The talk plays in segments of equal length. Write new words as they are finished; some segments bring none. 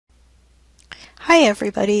Hi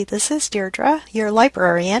everybody, this is Deirdre, your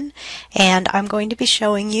librarian, and I'm going to be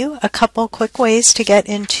showing you a couple quick ways to get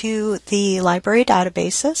into the library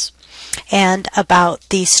databases and about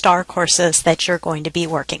the STAR courses that you're going to be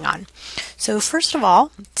working on. So first of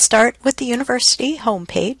all, start with the university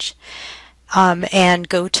homepage and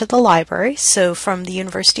go to the library. So from the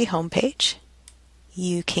university homepage,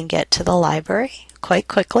 you can get to the library quite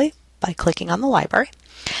quickly by clicking on the library.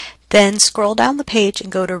 Then scroll down the page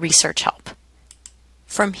and go to Research Help.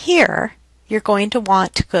 From here, you're going to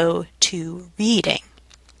want to go to Reading.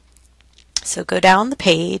 So go down the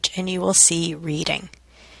page and you will see Reading.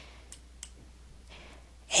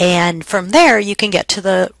 And from there, you can get to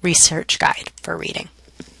the research guide for reading.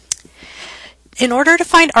 In order to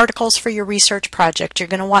find articles for your research project, you're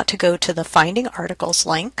going to want to go to the Finding Articles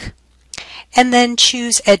link and then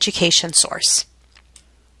choose Education Source.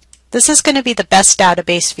 This is going to be the best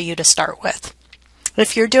database for you to start with.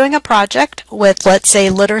 If you're doing a project with, let's say,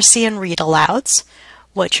 literacy and read alouds,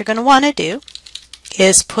 what you're going to want to do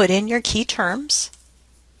is put in your key terms.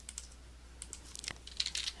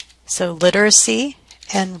 So literacy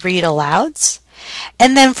and read alouds.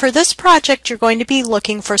 And then for this project, you're going to be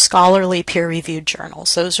looking for scholarly peer-reviewed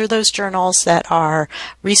journals. Those are those journals that are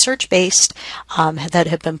research-based that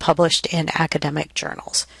have been published in academic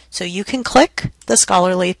journals. So you can click the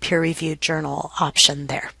scholarly peer-reviewed journal option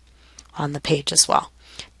there on the page as well.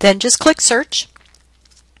 Then just click search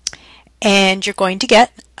and you're going to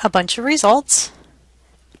get a bunch of results.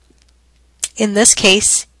 In this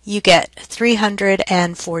case, you get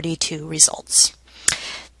 342 results.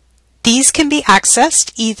 These can be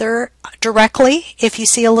accessed either directly. If you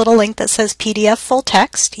see a little link that says PDF full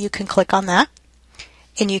text, you can click on that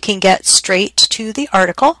and you can get straight to the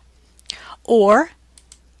article. Or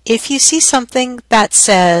if you see something that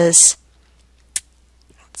says,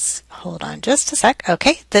 hold on just a sec,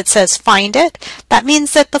 okay, that says find it, that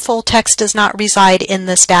means that the full text does not reside in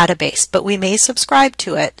this database, but we may subscribe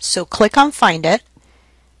to it. So click on find it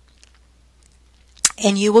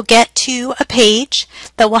and you will get to a page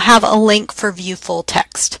that will have a link for view full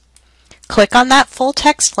text. Click on that full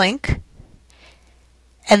text link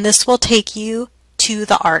and this will take you to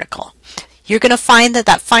the article. You're going to find that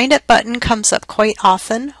that find it button comes up quite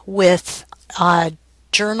often with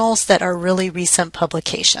journals that are really recent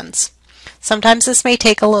publications. Sometimes this may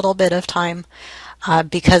take a little bit of time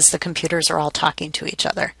because the computers are all talking to each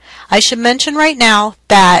other. I should mention right now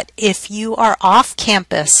that if you are off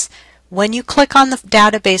campus, when you click on the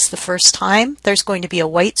database the first time, there's going to be a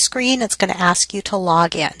white screen. It's going to ask you to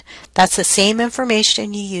log in. That's the same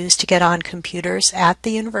information you use to get on computers at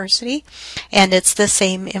the university, and it's the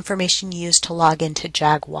same information you use to log into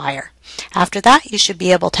Jaguar. After that, you should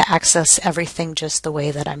be able to access everything just the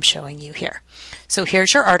way that I'm showing you here. So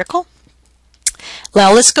here's your article.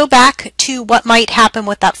 Now let's go back to what might happen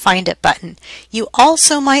with that Find It button. You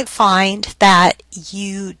also might find that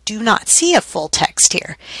you do not see a full text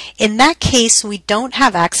here. In that case, we don't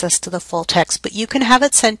have access to the full text, but you can have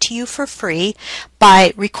it sent to you for free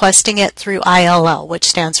by requesting it through ILL, which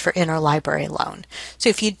stands for Interlibrary Loan. So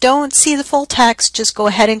if you don't see the full text, just go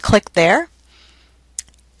ahead and click there.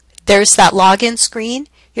 There's that login screen.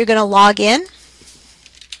 You're going to log in.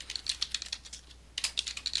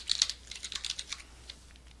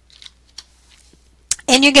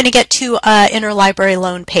 And you're going to get to an interlibrary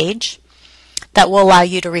loan page that will allow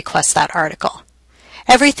you to request that article.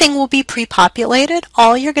 Everything will be pre-populated.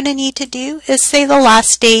 All you're going to need to do is say the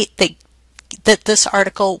last date that this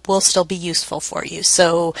article will still be useful for you.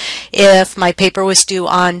 So if my paper was due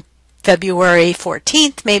on February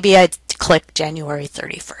 14th, maybe I'd click January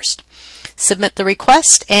 31st. Submit the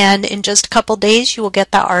request, and in just a couple days you will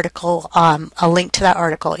get that article, a link to that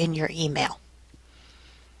article in your email.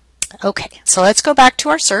 Okay, so let's go back to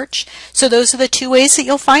our search. So those are the two ways that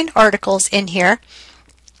you'll find articles in here.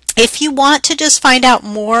 If you want to just find out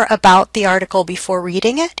more about the article before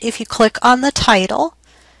reading it, if you click on the title,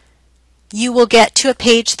 you will get to a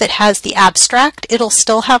page that has the abstract. It'll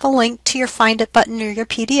still have a link to your Find It button or your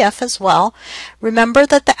PDF as well. Remember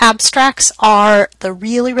that the abstracts are the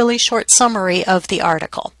really, really short summary of the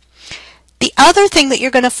article. The other thing that you're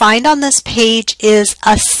going to find on this page is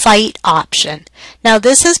a cite option. Now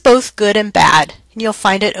this is both good and bad, and you'll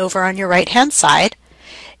find it over on your right-hand side.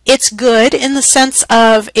 It's good in the sense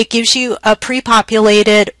of it gives you a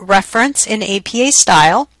pre-populated reference in APA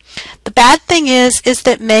style. The bad thing is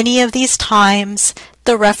that many of these times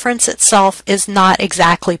the reference itself is not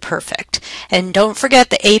exactly perfect. And don't forget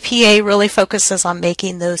the APA really focuses on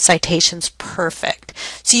making those citations perfect.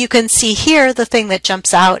 So you can see here the thing that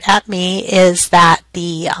jumps out at me is that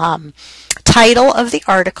the title of the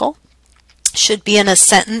article should be in a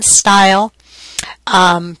sentence style.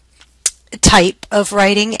 type of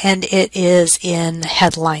writing, and it is in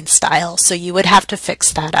headline style, so you would have to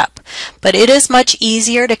fix that up. But it is much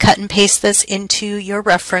easier to cut and paste this into your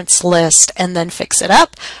reference list and then fix it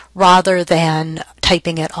up rather than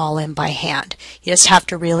typing it all in by hand. You just have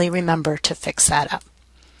to really remember to fix that up.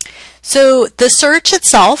 So the search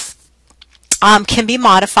itself can be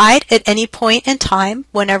modified at any point in time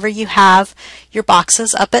whenever you have your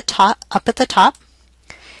boxes up at the top.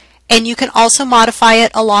 And you can also modify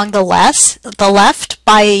it along the left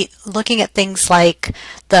by looking at things like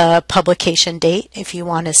the publication date. If you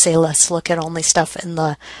want to say, let's look at only stuff in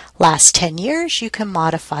the last 10 years, you can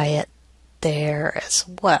modify it there as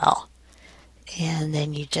well. And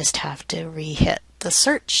then you just have to re-hit the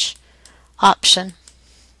search option,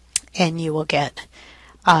 and you will get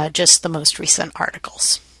just the most recent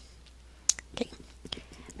articles. Okay.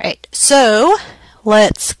 All right, so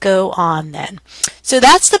let's go on then. So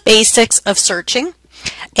that's the basics of searching,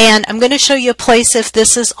 and I'm going to show you a place if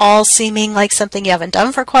this is all seeming like something you haven't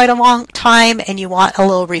done for quite a long time and you want a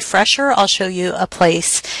little refresher. I'll show you a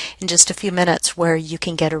place in just a few minutes where you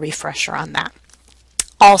can get a refresher on that.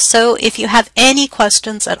 Also, if you have any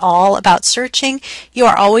questions at all about searching, you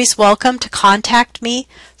are always welcome to contact me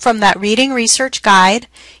from that reading research guide.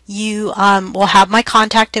 You will have my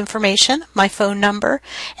contact information, my phone number,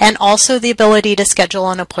 and also the ability to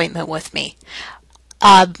schedule an appointment with me.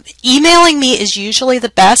 Emailing me is usually the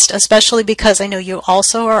best, especially because I know you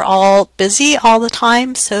also are all busy all the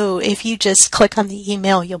time. So if you just click on the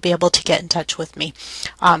email, you'll be able to get in touch with me.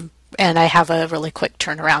 And I have a really quick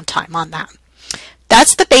turnaround time on that.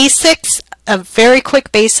 That's the basics, very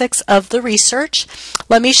quick basics of the research.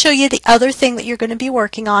 Let me show you the other thing that you're going to be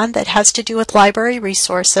working on that has to do with library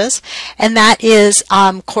resources, and that is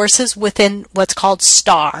courses within what's called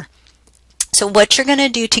STAR. So what you're going to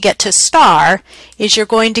do to get to STAR is you're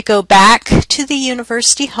going to go back to the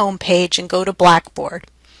university homepage and go to Blackboard.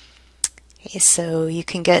 Okay, so you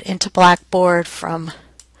can get into Blackboard from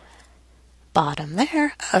bottom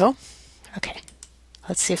there. Oh, okay.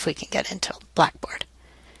 Let's see if we can get into Blackboard.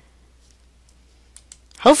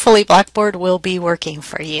 Hopefully Blackboard will be working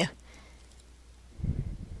for you.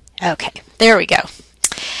 Okay, there we go.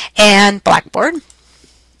 And Blackboard.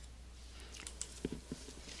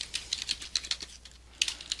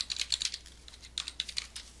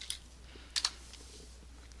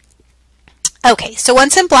 Okay, so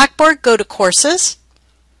once in Blackboard, go to Courses.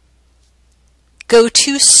 Go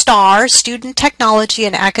to STAR, Student Technology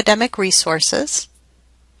and Academic Resources.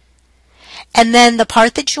 And then the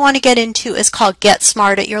part that you want to get into is called Get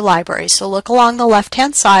Smart at Your Library. So look along the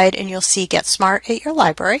left-hand side and you'll see Get Smart at Your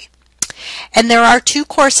Library. And there are two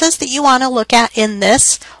courses that you want to look at in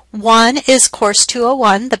this. One is Course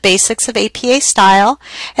 201, The Basics of APA Style,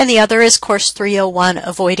 and the other is Course 301,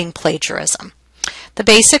 Avoiding Plagiarism. The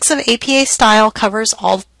Basics of APA Style covers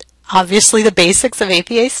obviously the basics of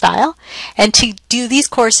APA Style. And to do these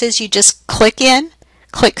courses, you just click in,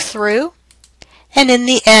 click through, and in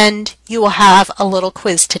the end, you will have a little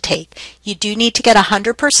quiz to take. You do need to get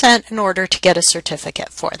 100% in order to get a certificate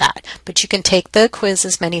for that, but you can take the quiz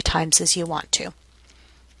as many times as you want to.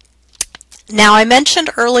 Now, I mentioned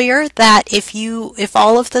earlier that if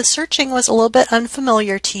all of the searching was a little bit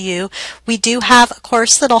unfamiliar to you, we do have a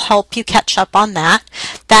course that'll help you catch up on that.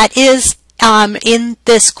 That is in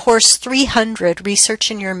this Course 300,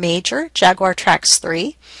 Research in Your Major, Jaguar Tracks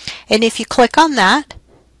 3. And if you click on that,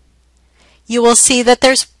 you will see that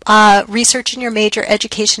there's Research in Your Major,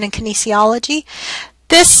 Education and Kinesiology.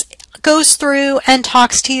 This goes through and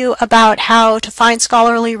talks to you about how to find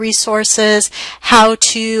scholarly resources, how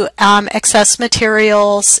to access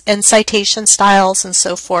materials and citation styles and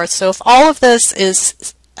so forth. So if all of this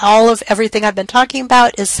is everything I've been talking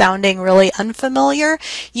about is sounding really unfamiliar,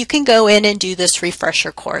 you can go in and do this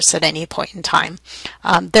refresher course at any point in time.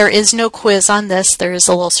 There is no quiz on this. There is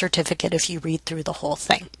a little certificate if you read through the whole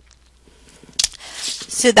thing.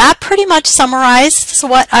 So that pretty much summarizes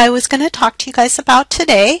what I was going to talk to you guys about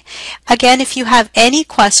today. Again, if you have any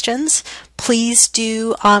questions, please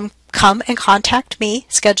do come and contact me,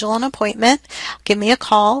 schedule an appointment, give me a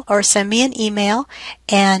call, or send me an email,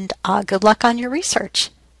 and good luck on your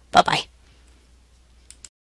research. Bye-bye.